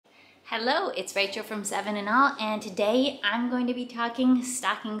Hello, it's Rachel from 7 and All, and today I'm going to be talking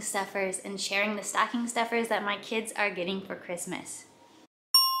stocking stuffers and sharing the stocking stuffers that my kids are getting for Christmas.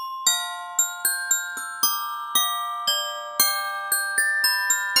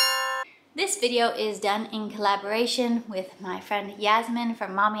 This video is done in collaboration with my friend Yasmin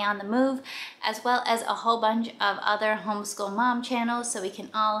from Mommy on the Move, as well as a whole bunch of other homeschool mom channels, so we can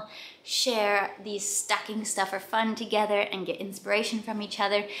all share these stocking stuffer fun together and get inspiration from each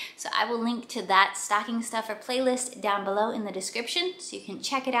other. So I will link to that stocking stuffer playlist down below in the description, so you can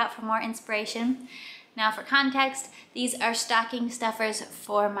check it out for more inspiration. Now for context, these are stocking stuffers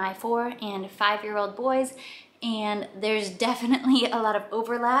for my 4- and 5-year-old boys, and there's definitely a lot of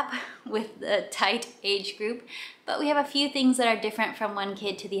overlap with the tight age group, but we have a few things that are different from one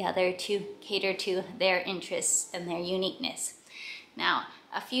kid to the other to cater to their interests and their uniqueness. Now,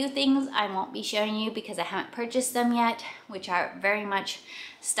 a few things I won't be showing you because I haven't purchased them yet, which are very much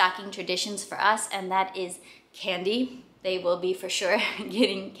stocking traditions for us, and that is candy. They will be for sure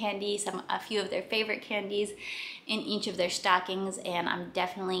getting candy, a few of their favorite candies in each of their stockings, and I'm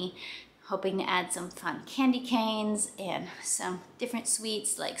definitely hoping to add some fun candy canes and some different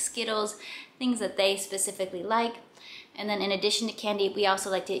sweets like Skittles, things that they specifically like. And then in addition to candy, we also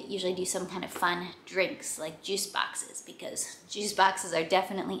like to usually do some kind of fun drinks like juice boxes, because juice boxes are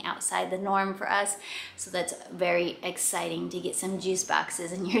definitely outside the norm for us. So that's very exciting to get some juice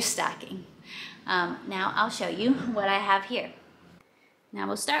boxes in your stocking. Now I'll show you what I have here. Now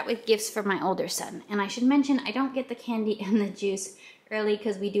we'll start with gifts for my older son. And I should mention, I don't get the candy and the juice early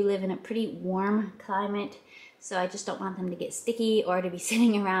because we do live in a pretty warm climate. So I just don't want them to get sticky or to be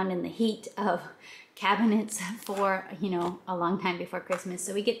sitting around in the heat of cabinets for, a long time before Christmas.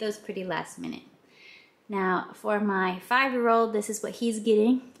 So we get those pretty last minute. Now for my 5-year-old, this is what he's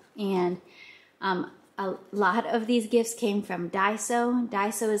getting. And a lot of these gifts came from Daiso.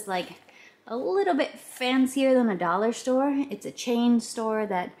 Daiso is like a little bit fancier than a dollar store. It's a chain store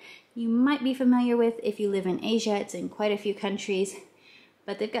that you might be familiar with if you live in Asia. It's in quite a few countries,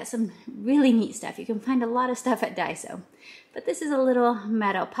 but they've got some really neat stuff. You can find a lot of stuff at Daiso. But this is a little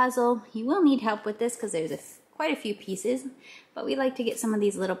metal puzzle. You will need help with this because there's quite a few pieces, but we like to get some of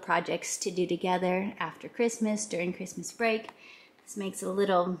these little projects to do together after Christmas, during Christmas break. This makes a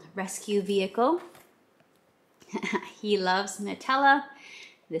little rescue vehicle. He loves Nutella.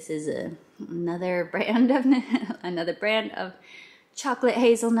 This is another brand of chocolate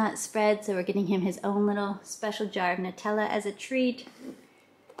hazelnut spread, so we're getting him his own little special jar of Nutella as a treat.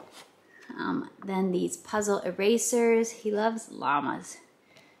 Then these puzzle erasers. He loves llamas,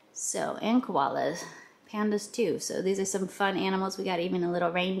 and koalas, pandas too. So these are some fun animals. We got even a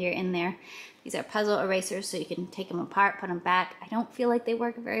little reindeer in there. These are puzzle erasers, so you can take them apart, put them back. I don't feel like they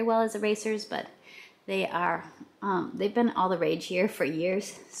work very well as erasers, but they are, they've been all the rage here for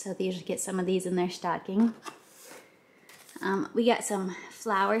years, so they usually get some of these in their stocking. We got some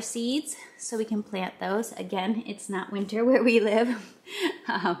flower seeds, so we can plant those. Again, it's not winter where we live,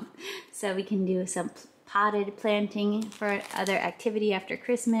 so we can do some potted planting for other activity after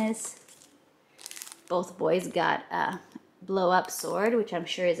Christmas. Both boys got a blow-up sword, which I'm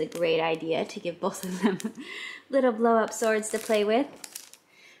sure is a great idea to give both of them little blow-up swords to play with.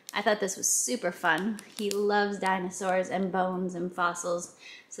 I thought this was super fun. He loves dinosaurs and bones and fossils.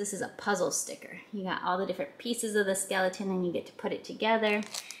 So this is a puzzle sticker. You got all the different pieces of the skeleton and you get to put it together.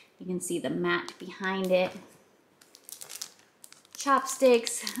 You can see the mat behind it.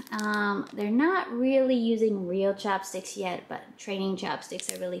 Chopsticks. They're not really using real chopsticks yet, but training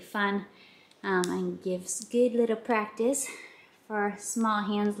chopsticks are really fun and gives good little practice for small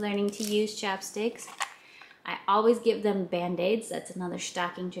hands learning to use chopsticks. I always give them Band-Aids. That's another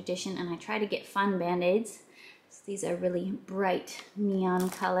stocking tradition, and I try to get fun Band-Aids. So these are really bright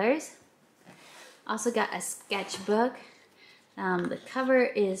neon colors. Also got a sketchbook. The cover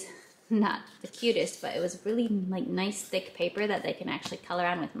is not the cutest, but it was really nice thick paper that they can actually color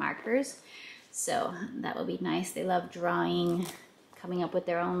on with markers. So that will be nice. They love drawing, coming up with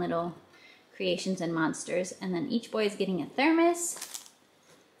their own little creations and monsters. And then each boy is getting a thermos,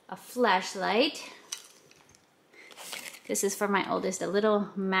 a flashlight. This is for my oldest, a little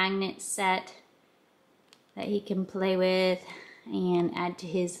magnet set that he can play with and add to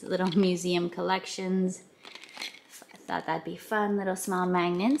his little museum collections. I thought that'd be fun, little small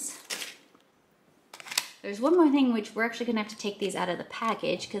magnets. There's one more thing, which we're actually gonna have to take these out of the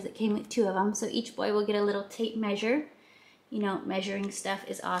package because it came with 2 of them. So each boy will get a little tape measure. Measuring stuff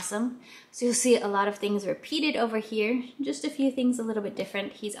is awesome. So you'll see a lot of things repeated over here, just a few things a little bit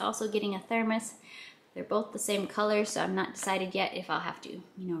different. He's also getting a thermos. They're both the same color, so I'm not decided yet if I'll have to,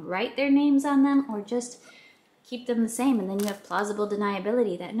 write their names on them or just keep them the same, and then you have plausible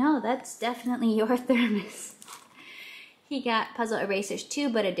deniability that no, that's definitely your thermos. He got puzzle erasers too,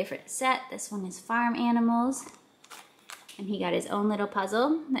 but a different set. This one is farm animals. And he got his own little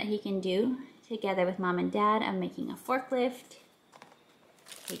puzzle that he can do together with mom and dad of making a forklift.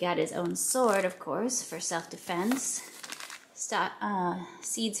 He got his own sword, of course, for self-defense.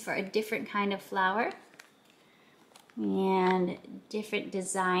 Seeds for a different kind of flower. And different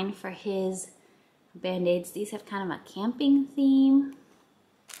design for his Band-Aids. These have kind of a camping theme.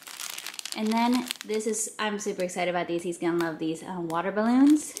 And then I'm super excited about these. He's gonna love these water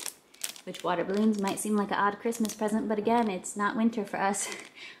balloons, which water balloons might seem like an odd Christmas present, but again, it's not winter for us.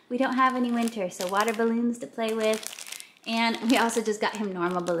 We don't have any winter, so water balloons to play with. And we also just got him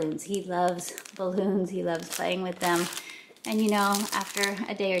normal balloons. He loves balloons, he loves playing with them. And you know, after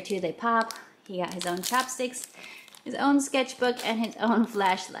a day or two, they pop. He got his own chopsticks, his own sketchbook, and his own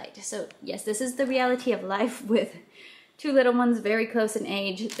flashlight. So yes, this is the reality of life with two little ones very close in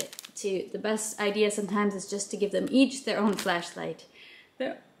age. The best idea sometimes is just to give them each their own flashlight.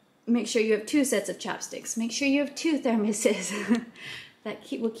 Make sure you have 2 sets of chopsticks. Make sure you have 2 thermoses. That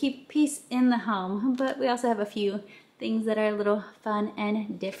will keep peace in the home. But we also have a few things that are a little fun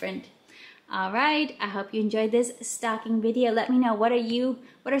and different. All right, I hope you enjoyed this stocking video. Let me know, what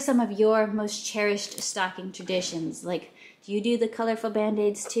are some of your most cherished stocking traditions? Like, do you do the colorful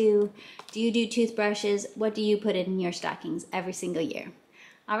Band-Aids too? Do you do toothbrushes? What do you put in your stockings every single year?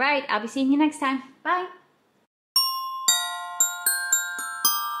 All right, I'll be seeing you next time. Bye.